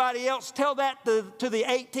hurt anybody else. Tell that to the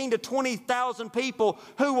 18 to 20,000 people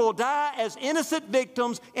who will die as innocent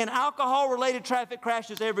victims in alcohol-related traffic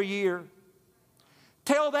crashes every year.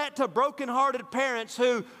 Tell that to broken-hearted parents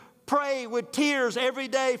who pray with tears every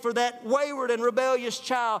day for that wayward and rebellious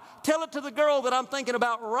child. Tell it to the girl that I'm thinking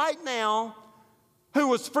about right now, who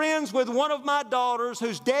was friends with one of my daughters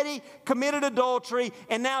whose daddy committed adultery,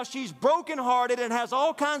 and now she's brokenhearted and has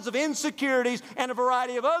all kinds of insecurities and a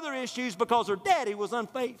variety of other issues because her daddy was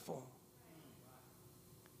unfaithful.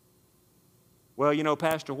 Well, you know,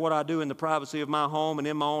 Pastor, what I do in the privacy of my home and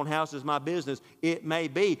in my own house is my business. It may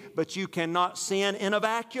be, but you cannot sin in a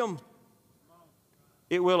vacuum.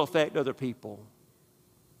 It will affect other people.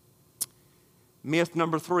 Myth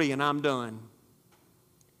number 3, and I'm done.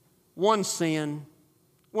 One sin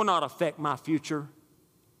will not affect my future.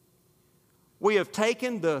 We have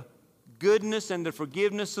taken the goodness and the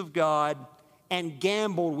forgiveness of God and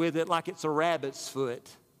gambled with it like it's a rabbit's foot.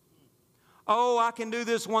 Oh, I can do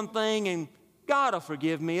this one thing and God will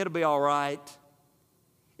forgive me. It'll be all right.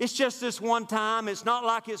 It's just this one time. It's not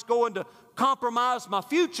like it's going to compromise my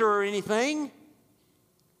future or anything.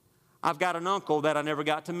 I've got an uncle that I never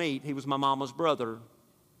got to meet. He was my mama's brother.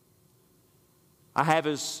 I have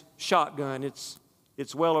his shotgun. It's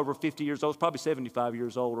well over 50 years old. It's probably 75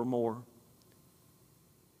 years old or more.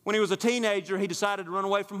 When he was a teenager, he decided to run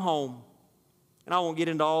away from home. And I won't get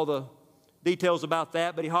into all the details about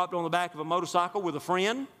that, but he hopped on the back of a motorcycle with a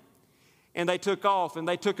friend, and they took off, and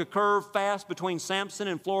they took a curve fast between Sampson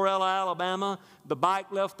and Florella, Alabama. The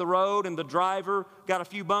bike left the road, and the driver got a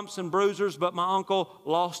few bumps and bruises, but my uncle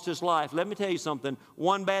lost his life. Let me tell you something.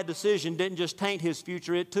 One bad decision didn't just taint his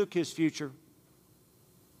future, it took his future.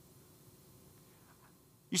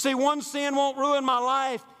 You see, one sin won't ruin my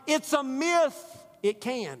life. It's a myth. It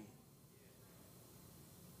can.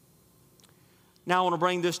 Now I want to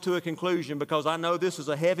bring this to a conclusion because I know this is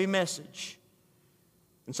a heavy message.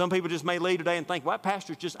 And some people just may leave today and think, well, that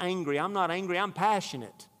pastor's just angry. I'm not angry. I'm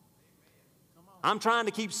passionate. I'm trying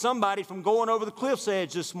to keep somebody from going over the cliff's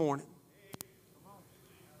edge this morning.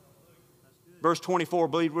 Verse 24,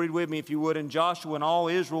 read with me if you would. And Joshua and all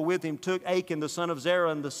Israel with him took Achan the son of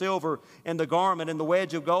Zerah and the silver and the garment and the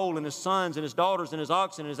wedge of gold and his sons and his daughters and his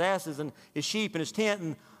oxen and his asses and his sheep and his tent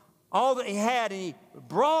and all that he had, and he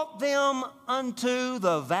brought them unto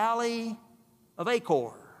the valley of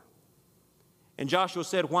Achor. And Joshua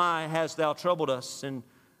said, why hast thou troubled us? And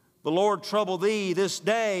the Lord troubled thee this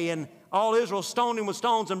day. And all Israel stoned him with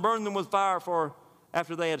stones and burned them with fire, for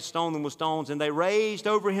after they had stoned them with stones. And they raised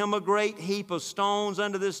over him a great heap of stones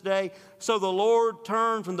unto this day. So the Lord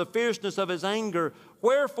turned from the fierceness of his anger.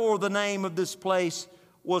 Wherefore the name of this place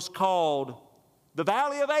was called the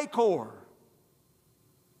Valley of Achor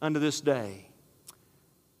unto this day.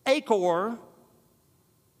 Achor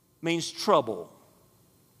means trouble.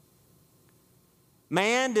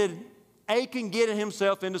 Man, did Achan get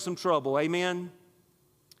himself into some trouble, amen?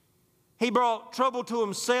 He brought trouble to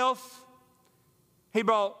himself. He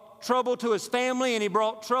brought trouble to his family, and he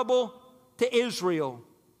brought trouble to Israel.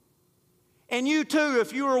 And you too,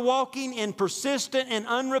 if you are walking in persistent and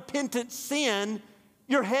unrepentant sin,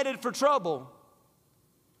 you're headed for trouble.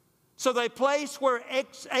 So they placed where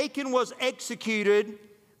Achan was executed,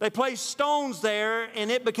 they placed stones there, and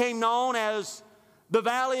it became known as the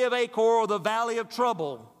Valley of Achor, or the Valley of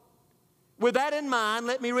Trouble. With that in mind,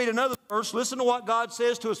 let me read another verse. Listen to what God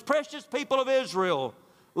says to his precious people of Israel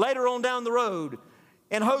later on down the road.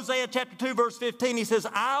 In Hosea chapter 2, verse 15, he says,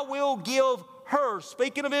 I will give her,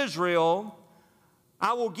 speaking of Israel,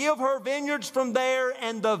 I will give her vineyards from there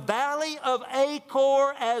and the Valley of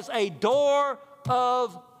Achor as a door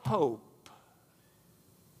of hope.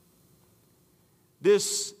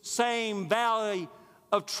 This same valley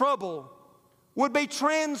of trouble would be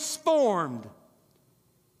transformed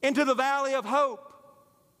into the valley of hope.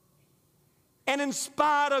 And in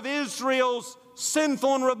spite of Israel's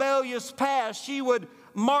sinful and rebellious past, she would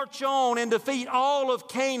march on and defeat all of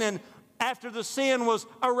Canaan after the sin was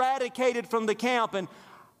eradicated from the camp. And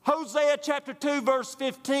Hosea chapter 2 verse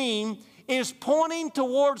 15 is pointing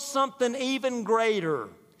towards something even greater.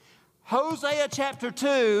 Hosea chapter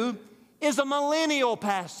 2 is a millennial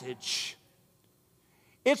passage.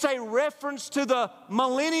 It's a reference to the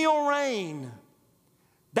millennial reign,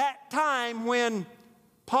 that time when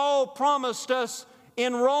Paul promised us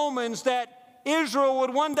in Romans that Israel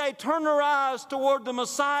would one day turn her eyes toward the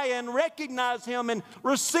Messiah and recognize Him and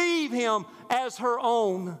receive Him as her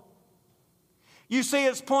own. You see,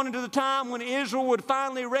 it's pointing to the time when Israel would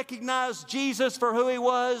finally recognize Jesus for who He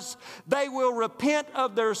was. They will repent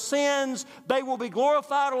of their sins. They will be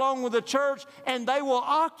glorified along with the church, and they will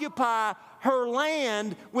occupy her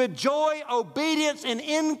land with joy, obedience, and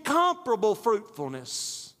incomparable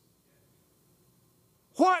fruitfulness.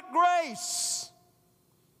 What grace!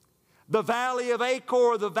 The valley of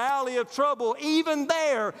Achor, the valley of trouble, even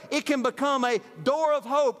there, it can become a door of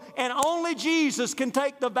hope. And only Jesus can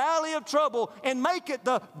take the valley of trouble and make it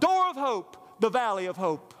the door of hope, the valley of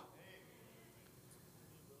hope.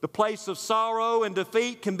 The place of sorrow and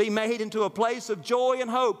defeat can be made into a place of joy and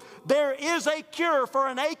hope. There is a cure for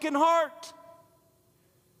an aching heart.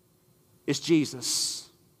 It's Jesus.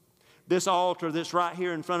 This altar that's right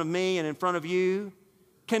here in front of me and in front of you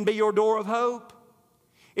can be your door of hope.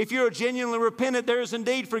 If you're genuinely repentant, there is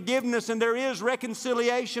indeed forgiveness and there is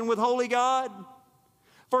reconciliation with holy God.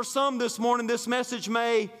 For some this morning, this message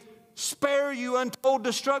may spare you untold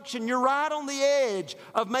destruction. You're right on the edge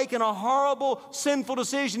of making a horrible, sinful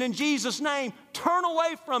decision. In Jesus' name, turn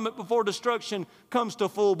away from it before destruction comes to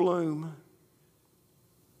full bloom.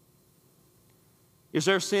 Is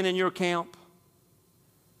there sin in your camp?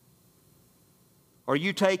 Are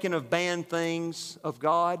you taking of banned things of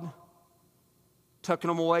God? Tucking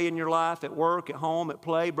them away in your life, at work, at home, at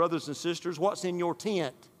play? Brothers and sisters, what's in your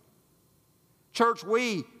tent? Church,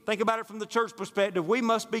 we think about it from the church perspective. We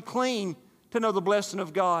must be clean to know the blessing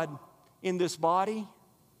of God in this body.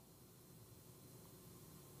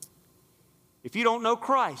 If you don't know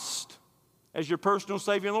Christ as your personal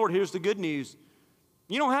Savior and Lord, here's the good news.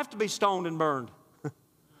 You don't have to be stoned and burned.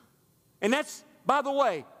 And that's, by the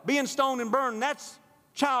way, being stoned and burned, that's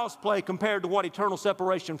child's play compared to what eternal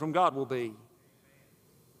separation from God will be.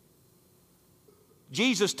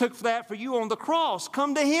 Jesus took that for you on the cross.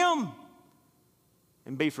 Come to Him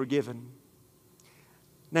and be forgiven.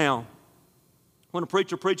 Now, when a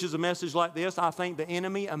preacher preaches a message like this, I think the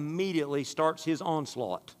enemy immediately starts his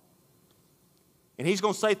onslaught. And he's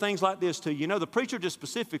going to say things like this to you. You know, the preacher just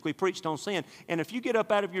specifically preached on sin. And if you get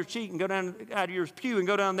up out of your seat and go down out of your pew and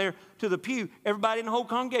go down there to the pew, everybody in the whole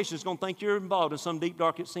congregation is going to think you're involved in some deep,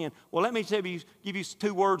 dark sin. Well, let me give you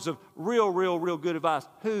 2 words of real good advice.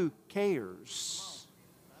 Who cares?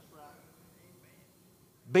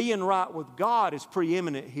 Being right with God is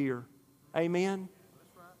preeminent here. Amen?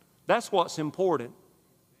 That's what's important.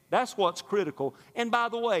 That's what's critical. And by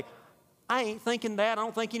the way, I ain't thinking that. I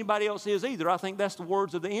don't think anybody else is either. I think that's the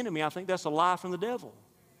words of the enemy. I think that's a lie from the devil.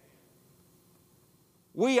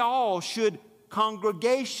 We all should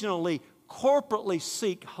congregationally, corporately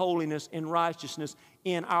seek holiness and righteousness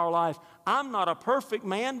in our life. I'm not a perfect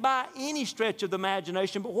man by any stretch of the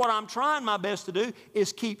imagination, but what I'm trying my best to do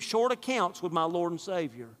is keep short accounts with my Lord and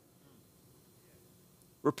Savior.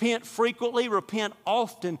 Repent frequently, repent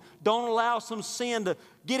often. Don't allow some sin to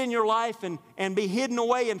get in your life and be hidden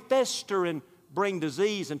away and fester and bring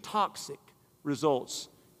disease and toxic results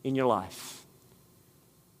in your life.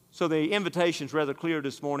 So the invitation's rather clear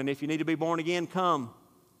this morning. If you need to be born again, come.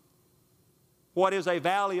 What is a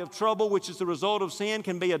valley of trouble, which is the result of sin,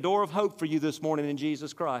 can be a door of hope for you this morning in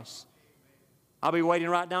Jesus Christ. I'll be waiting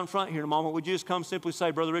right down front here in a moment. Would you just come simply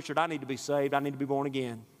say, Brother Richard, I need to be saved. I need to be born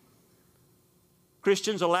again.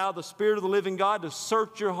 Christians, allow the Spirit of the living God to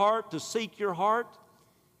search your heart, to seek your heart,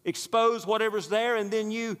 expose whatever's there, and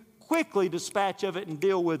then you quickly dispatch of it and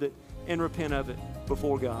deal with it and repent of it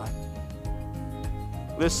before God.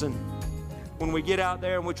 Listen, when we get out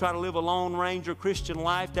there and we try to live a Lone Ranger Christian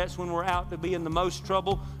life, that's when we're out to be in the most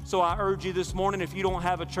trouble. So I urge you this morning, if you don't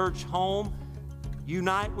have a church home,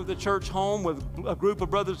 unite with a church home with a group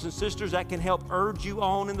of brothers and sisters that can help urge you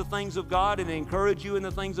on in the things of God and encourage you in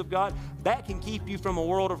the things of God. That can keep you from a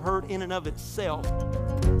world of hurt in and of itself.